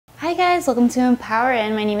Hi guys, welcome to Empower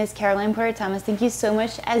In. My name is Caroline Porter Thomas. Thank you so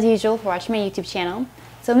much as usual for watching my YouTube channel.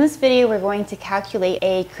 So in this video we're going to calculate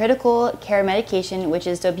a critical care medication, which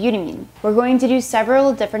is dobutamine. We're going to do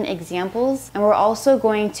several different examples and we're also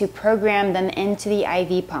going to program them into the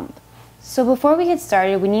IV pump. So before we get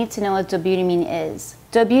started, we need to know what dobutamine is.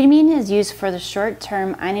 Dobutamine is used for the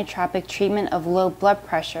short-term inotropic treatment of low blood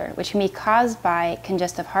pressure, which can be caused by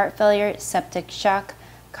congestive heart failure, septic shock,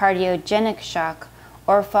 cardiogenic shock,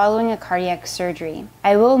 or following a cardiac surgery.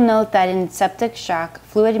 I will note that in septic shock,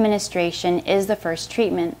 fluid administration is the first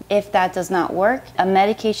treatment. If that does not work, a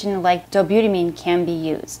medication like dobutamine can be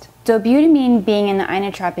used. Dobutamine, being an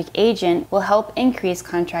inotropic agent, will help increase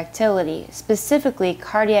contractility, specifically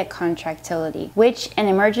cardiac contractility, which in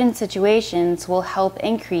emergent situations will help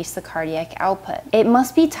increase the cardiac output. It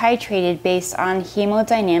must be titrated based on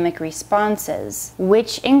hemodynamic responses,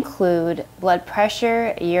 which include blood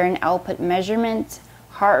pressure, urine output measurement,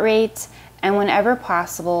 heart rate, and whenever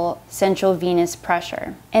possible, central venous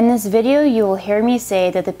pressure. In this video, you will hear me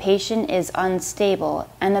say that the patient is unstable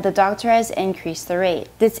and that the doctor has increased the rate.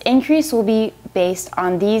 This increase will be based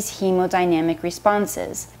on these hemodynamic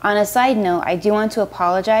responses. On a side note, I do want to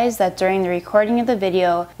apologize that during the recording of the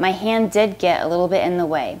video, my hand did get a little bit in the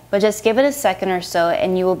way, but just give it a second or so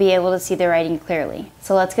and you will be able to see the writing clearly.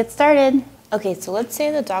 So let's get started. Okay, so let's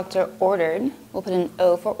say the doctor ordered, we'll put an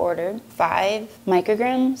O for ordered, 5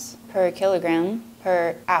 micrograms per kilogram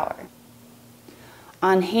per hour.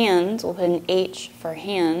 On hand, we'll put an H for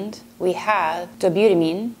hand, we have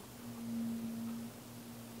dobutamine,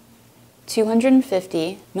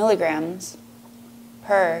 250 milligrams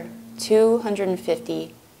per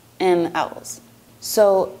 250 mLs.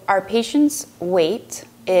 So our patient's weight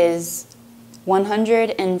is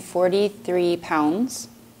 143 pounds.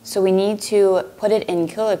 So we need to put it in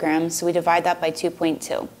kilograms, so we divide that by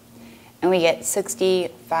 2.2, and we get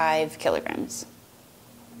 65 kilograms.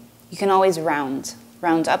 You can always round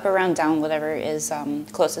up or round down, whatever is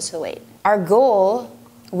closest to the weight. Our goal,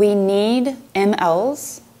 we need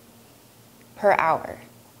mLs per hour.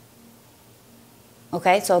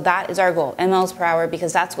 Okay, so that is our goal, mLs per hour,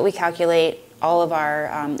 because that's what we calculate all of our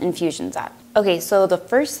infusions at. Okay, so the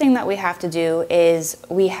first thing that we have to do is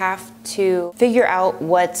we have to figure out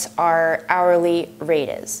what our hourly rate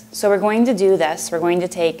is. So we're going to do this. We're going to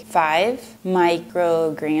take 5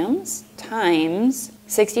 micrograms times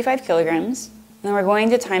 65 kilograms, and then we're going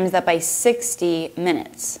to times that by 60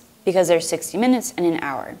 minutes, because there's 60 minutes in an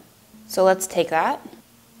hour. So let's take that.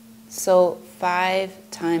 So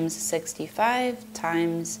 5 times 65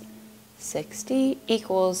 times 60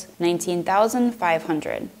 equals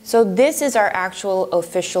 19,500. So this is our actual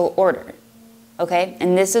official order, okay?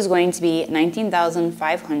 And this is going to be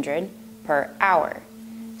 19,500 per hour.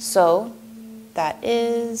 So that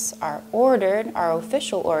is our ordered, our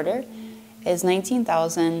official order is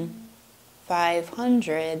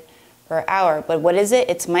 19,500 per hour. But what is it?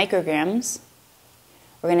 It's micrograms.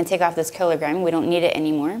 We're gonna take off this kilogram, we don't need it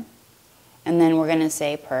anymore. And then we're gonna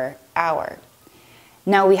say per hour.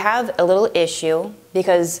 Now we have a little issue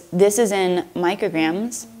because this is in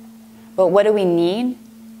micrograms, but what do we need?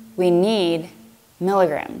 We need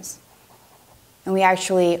milligrams. And we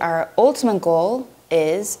actually, our ultimate goal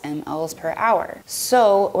is mLs per hour.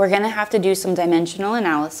 So we're gonna have to do some dimensional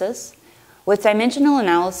analysis. With dimensional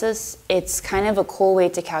analysis, it's kind of a cool way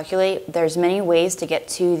to calculate. There's many ways to get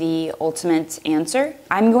to the ultimate answer.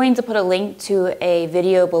 I'm going to put a link to a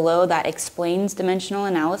video below that explains dimensional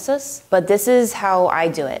analysis, but this is how I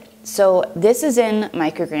do it. So this is in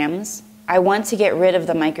micrograms. I want to get rid of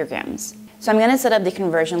the micrograms. So I'm gonna set up the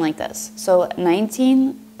conversion like this. So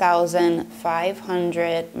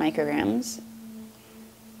 19,500 micrograms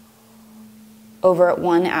over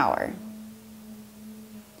 1 hour.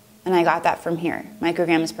 And I got that from here,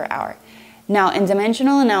 micrograms per hour. Now, in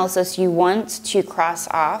dimensional analysis, you want to cross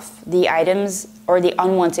off the items or the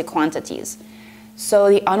unwanted quantities. So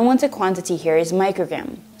the unwanted quantity here is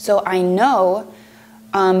microgram. So I know,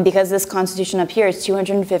 because this constitution up here is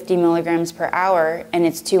 250 milligrams per hour, and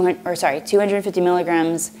it's 250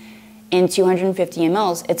 milligrams in 250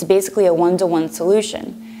 mLs, it's basically a 1-to-1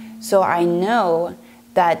 solution. So I know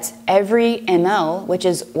that every ml, which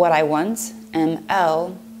is what I want,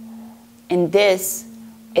 ml, and this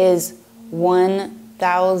is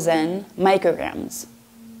 1,000 micrograms.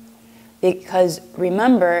 Because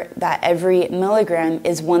remember that every milligram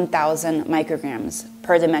is 1,000 micrograms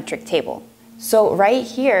per the metric table. So right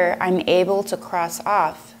here, I'm able to cross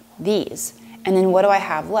off these. And then what do I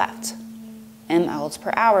have left? mLs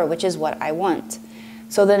per hour, which is what I want.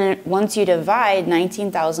 So then once you divide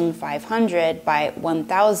 19,500 by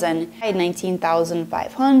 1,000,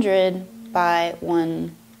 19,500 by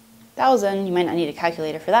 1,000, 1,000, you might not need a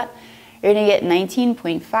calculator for that, you're going to get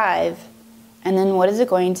 19.5, and then what is it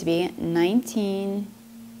going to be?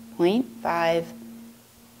 19.5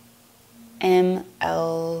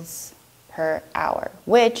 mLs per hour,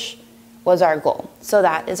 which was our goal. So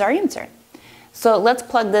that is our answer. So let's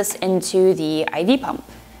plug this into the IV pump.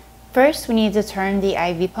 First, we need to turn the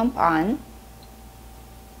IV pump on.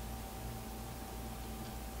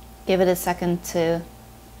 Give it a second to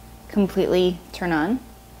completely turn on.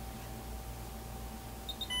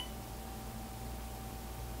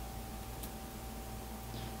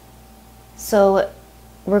 So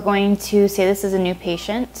we're going to say this is a new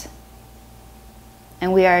patient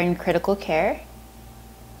and we are in critical care.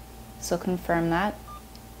 So confirm that.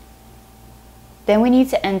 Then we need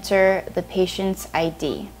to enter the patient's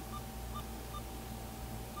ID.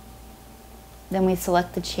 Then we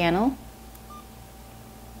select the channel.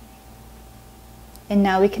 And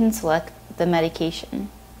now we can select the medication.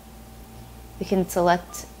 We can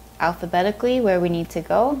select alphabetically where we need to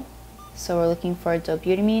go. So we're looking for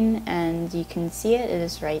dobutamine, and you can see it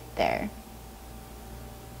is right there.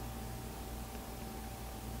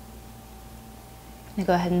 I'm going to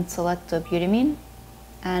go ahead and select dobutamine,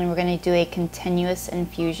 and we're going to do a continuous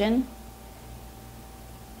infusion.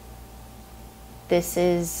 This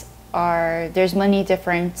is there's many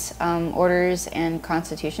different orders and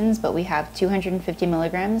constitutions, but we have 250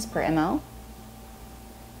 milligrams per ml.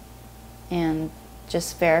 And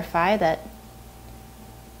just verify that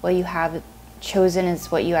what you have chosen is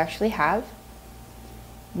what you actually have.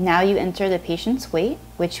 Now you enter the patient's weight,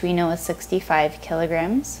 which we know is 65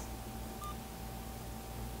 kilograms.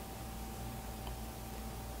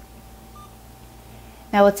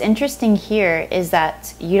 Now what's interesting here is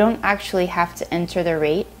that you don't actually have to enter the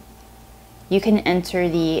rate. You can enter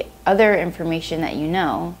the other information that you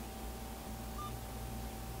know.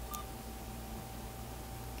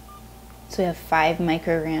 So we have 5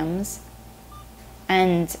 micrograms.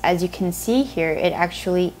 And as you can see here, it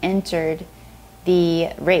actually entered the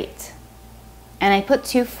rate. And I put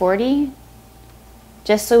 240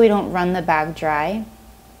 just so we don't run the bag dry.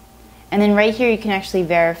 And then right here you can actually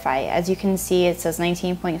verify. As you can see, it says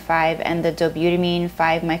 19.5 and the dobutamine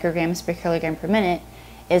 5 micrograms per kilogram per minute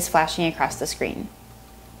is flashing across the screen.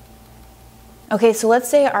 Okay, so let's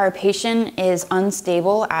say our patient is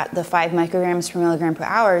unstable at the 5 micrograms per milligram per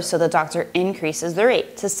hour, so the doctor increases the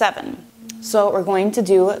rate to 7. So we're going to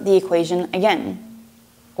do the equation again.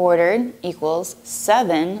 Ordered equals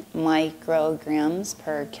 7 micrograms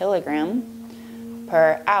per kilogram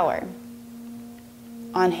per hour.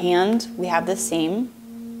 On hand, we have the same,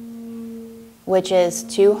 which is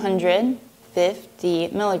 250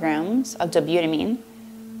 milligrams of dobutamine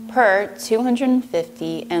per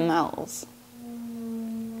 250 mLs.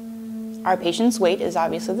 Our patient's weight is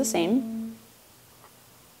obviously the same.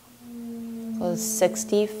 So it's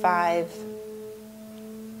 65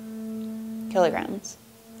 kilograms.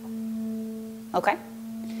 Okay.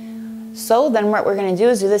 So then what we're going to do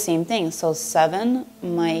is do the same thing. So 7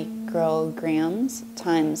 micrograms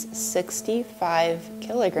times 65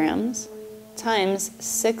 kilograms times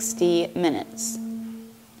 60 minutes.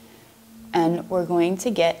 And we're going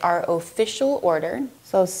to get our official order.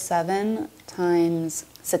 So 7 times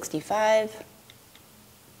 65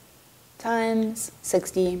 times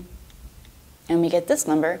 60. And we get this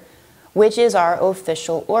number, which is our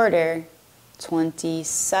official order,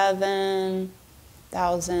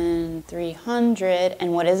 27,300.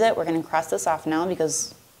 And what is it? We're going to cross this off now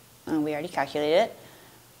because we already calculated it.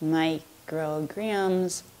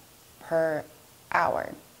 Micrograms per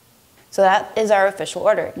hour. So that is our official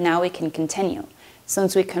order. Now we can continue.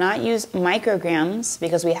 Since we cannot use micrograms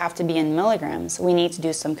because we have to be in milligrams, we need to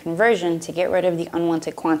do some conversion to get rid of the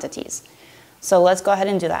unwanted quantities. So let's go ahead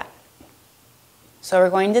and do that. So we're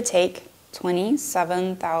going to take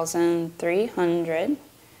 27,300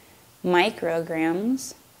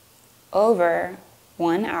 micrograms over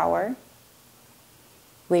 1 hour.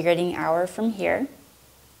 We're getting hour from here.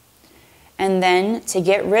 And then to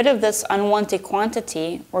get rid of this unwanted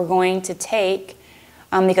quantity, we're going to take,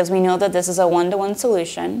 because we know that this is a 1-to-1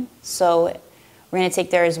 solution, so we're going to take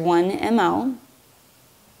there as 1 ml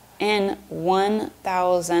in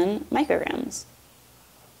 1,000 micrograms.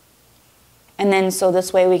 And then so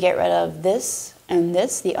this way we get rid of this and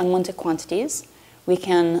this, the unwanted quantities. We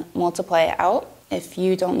can multiply it out. If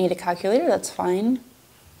you don't need a calculator, that's fine.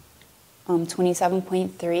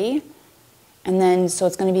 27.3. And then so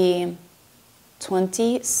it's going to be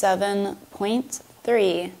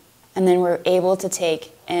 27.3, and then we're able to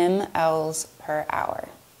take mLs per hour.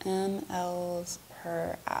 mLs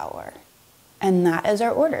per hour. And that is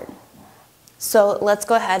our order. So let's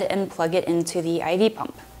go ahead and plug it into the IV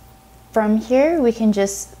pump. From here, we can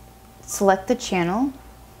just select the channel,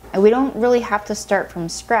 and we don't really have to start from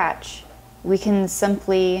scratch. We can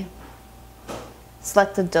simply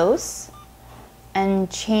select the dose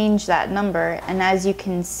and change that number, and as you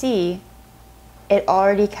can see, it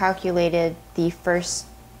already calculated the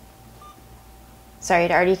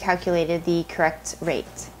correct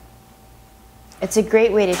rate. It's a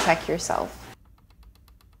great way to check yourself.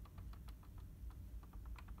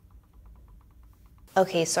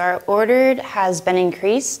 Okay, so our ordered has been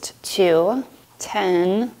increased to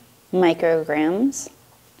 10 micrograms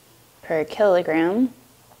per kilogram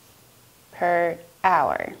per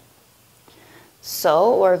hour.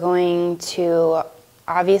 So we're going to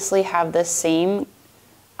obviously have the same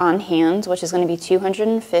on hand, which is going to be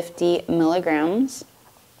 250 milligrams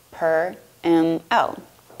per ml.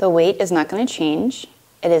 The weight is not going to change.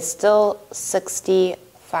 It is still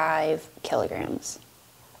 65 kilograms.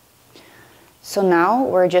 So now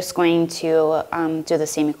we're just going to do the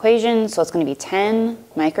same equation. So it's going to be 10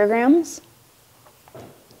 micrograms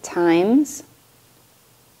times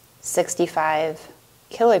 65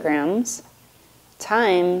 kilograms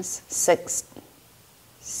times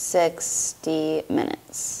 60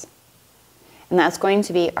 minutes. And that's going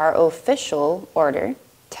to be our official order,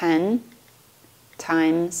 10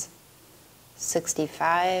 times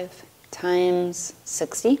 65 times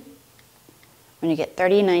 60. We're going to get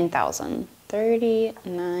 39,000.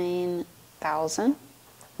 39,000.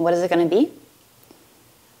 What is it going to be?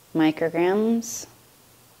 Micrograms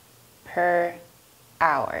per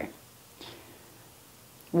hour.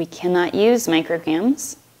 We cannot use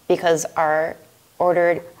micrograms because our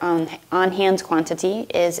ordered on-hand quantity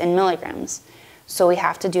is in milligrams. So we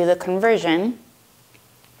have to do the conversion.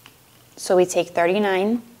 So we take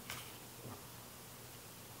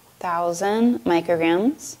 39,000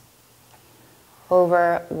 micrograms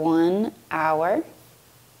over 1 hour.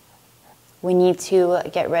 We need to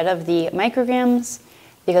get rid of the micrograms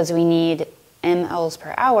because we need mLs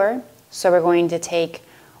per hour. So we're going to take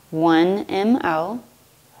 1 ml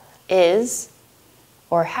is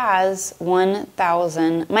or has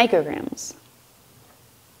 1,000 micrograms.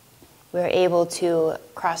 We're able to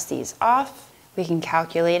cross these off. We can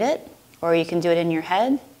calculate it, or you can do it in your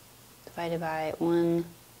head. Divided by 1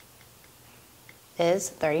 is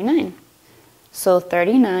 39. So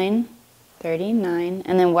 39,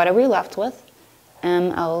 and then what are we left with?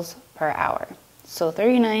 mLs per hour. So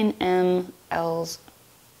 39 mLs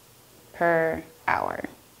per hour.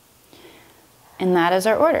 And that is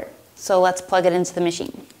our order. So let's plug it into the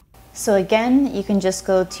machine. So again, you can just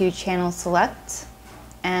go to channel select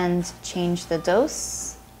and change the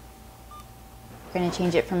dose. We're going to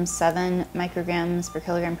change it from 7 micrograms per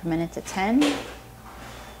kilogram per minute to 10.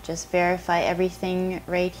 Just verify everything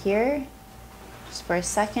right here. Just for a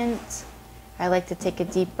second. I like to take a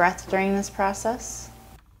deep breath during this process.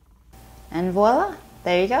 And voila,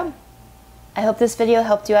 there you go. I hope this video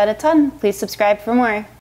helped you out a ton. Please subscribe for more.